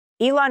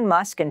Elon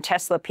Musk and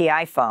Tesla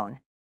iPhone.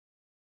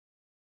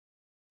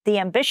 The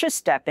ambitious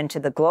step into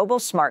the global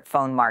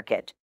smartphone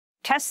market.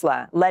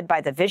 Tesla, led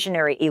by the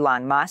visionary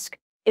Elon Musk,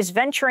 is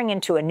venturing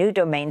into a new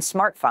domain: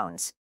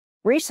 smartphones.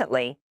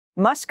 Recently,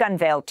 Musk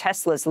unveiled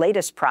Tesla's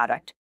latest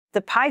product,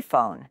 the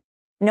iPhone.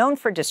 Known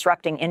for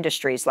disrupting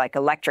industries like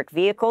electric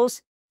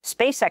vehicles,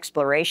 space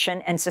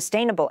exploration, and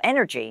sustainable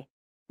energy,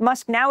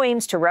 Musk now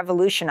aims to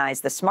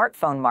revolutionize the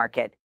smartphone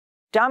market,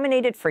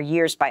 dominated for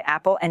years by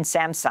Apple and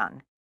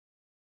Samsung.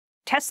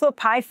 Tesla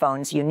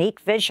iPhone's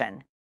unique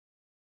vision.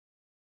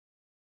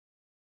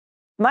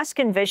 Musk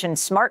envisions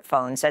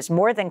smartphones as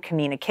more than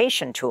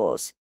communication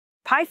tools.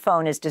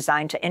 iPhone is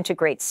designed to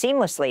integrate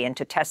seamlessly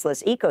into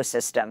Tesla's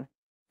ecosystem,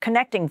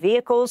 connecting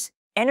vehicles,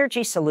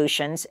 energy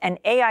solutions, and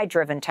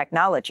AI-driven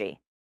technology.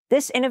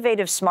 This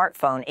innovative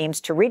smartphone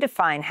aims to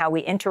redefine how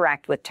we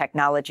interact with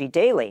technology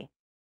daily,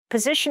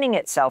 positioning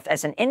itself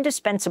as an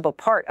indispensable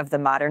part of the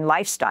modern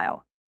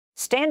lifestyle.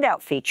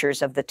 Standout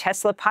features of the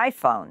Tesla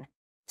iPhone.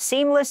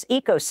 Seamless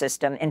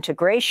ecosystem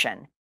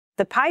integration.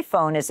 The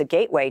iPhone is a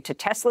gateway to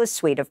Tesla's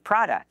suite of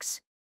products.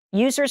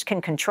 Users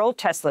can control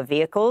Tesla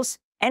vehicles,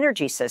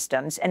 energy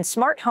systems, and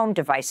smart home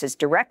devices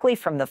directly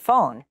from the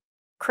phone,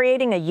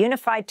 creating a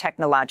unified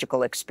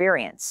technological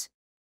experience.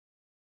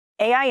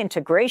 AI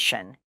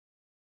integration.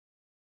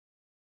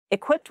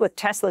 Equipped with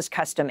Tesla's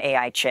custom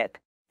AI chip,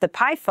 the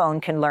iPhone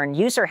can learn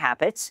user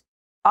habits,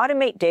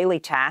 automate daily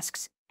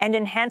tasks, and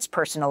enhance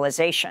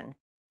personalization.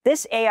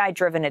 This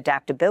AI-driven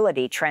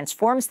adaptability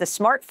transforms the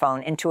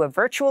smartphone into a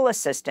virtual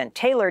assistant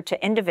tailored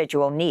to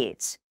individual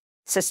needs.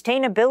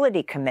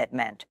 Sustainability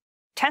commitment.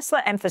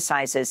 Tesla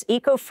emphasizes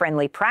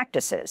eco-friendly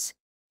practices.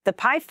 The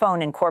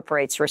iPhone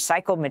incorporates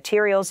recycled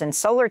materials and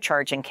solar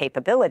charging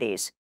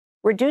capabilities,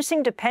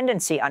 reducing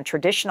dependency on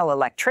traditional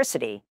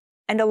electricity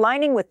and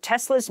aligning with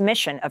Tesla's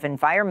mission of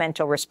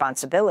environmental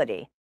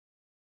responsibility.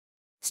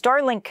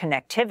 Starlink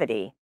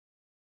connectivity.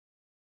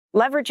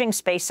 Leveraging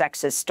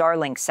SpaceX's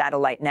Starlink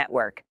satellite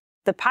network,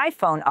 the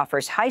iPhone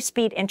offers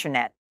high-speed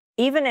internet,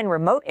 even in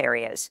remote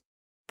areas,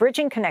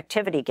 bridging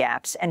connectivity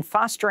gaps and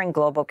fostering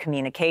global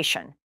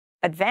communication.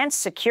 Advanced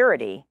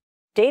security.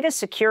 Data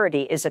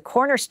security is a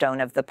cornerstone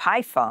of the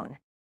iPhone.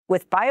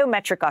 With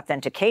biometric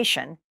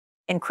authentication,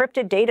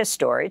 encrypted data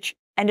storage,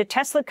 and a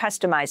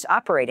Tesla-customized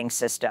operating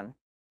system,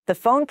 the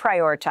phone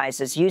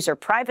prioritizes user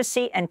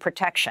privacy and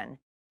protection.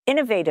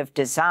 Innovative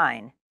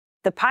design.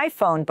 The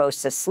iPhone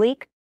boasts a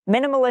sleek,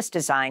 minimalist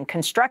design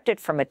constructed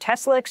from a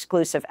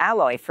Tesla-exclusive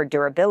alloy for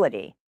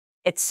durability.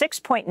 Its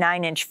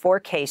 6.9-inch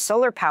 4K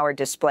solar-powered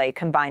display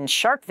combines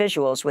sharp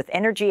visuals with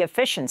energy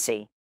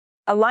efficiency,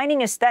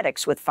 aligning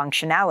aesthetics with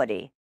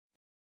functionality.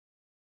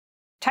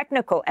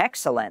 Technical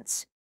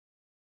excellence.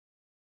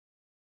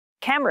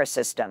 Camera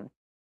system.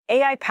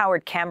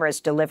 AI-powered cameras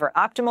deliver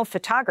optimal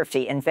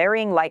photography in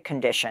varying light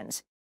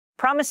conditions,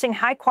 promising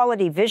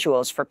high-quality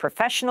visuals for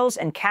professionals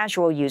and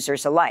casual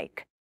users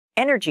alike.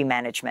 Energy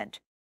management.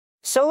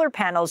 Solar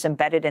panels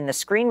embedded in the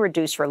screen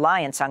reduce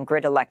reliance on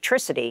grid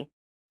electricity,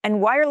 and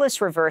wireless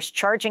reverse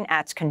charging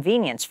adds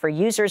convenience for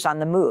users on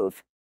the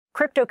move.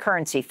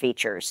 Cryptocurrency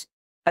features.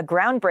 A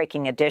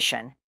groundbreaking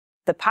addition.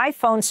 The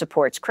iPhone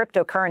supports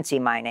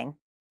cryptocurrency mining,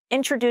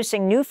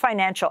 introducing new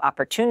financial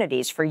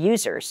opportunities for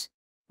users.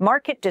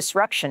 Market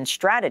disruption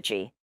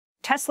strategy.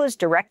 Tesla's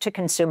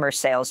direct-to-consumer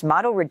sales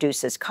model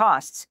reduces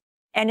costs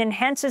and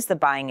enhances the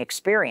buying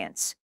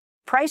experience.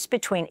 Price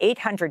between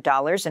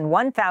 $800 and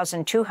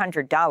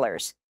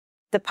 $1,200,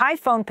 the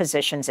iPhone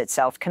positions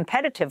itself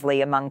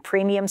competitively among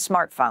premium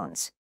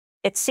smartphones.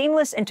 Its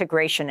seamless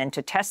integration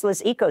into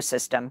Tesla's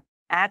ecosystem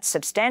adds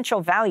substantial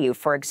value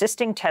for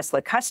existing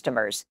Tesla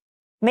customers,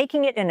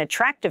 making it an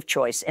attractive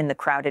choice in the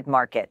crowded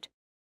market.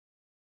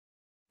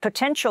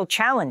 Potential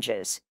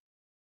challenges.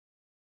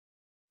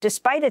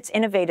 Despite its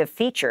innovative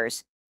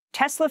features,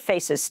 Tesla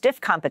faces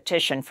stiff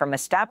competition from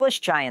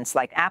established giants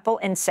like Apple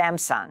and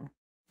Samsung.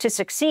 To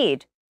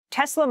succeed,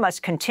 Tesla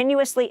must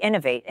continuously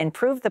innovate and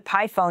prove the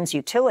iPhone's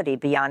utility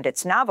beyond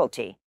its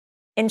novelty,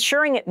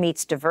 ensuring it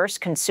meets diverse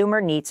consumer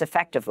needs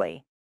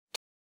effectively.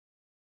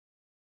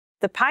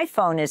 The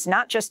iPhone is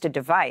not just a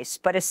device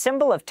but a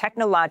symbol of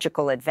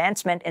technological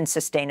advancement and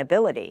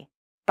sustainability.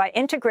 By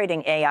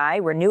integrating AI,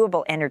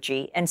 renewable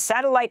energy, and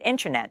satellite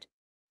internet,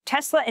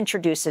 Tesla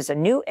introduces a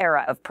new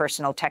era of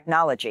personal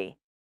technology.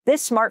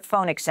 This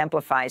smartphone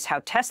exemplifies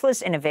how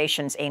Tesla's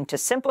innovations aim to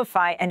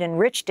simplify and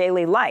enrich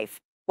daily life,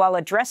 while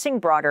addressing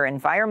broader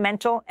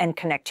environmental and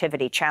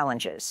connectivity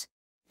challenges.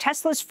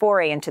 Tesla's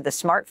foray into the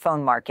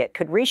smartphone market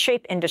could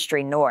reshape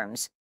industry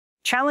norms,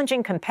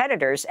 challenging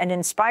competitors and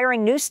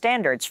inspiring new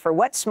standards for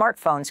what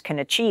smartphones can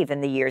achieve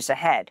in the years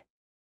ahead.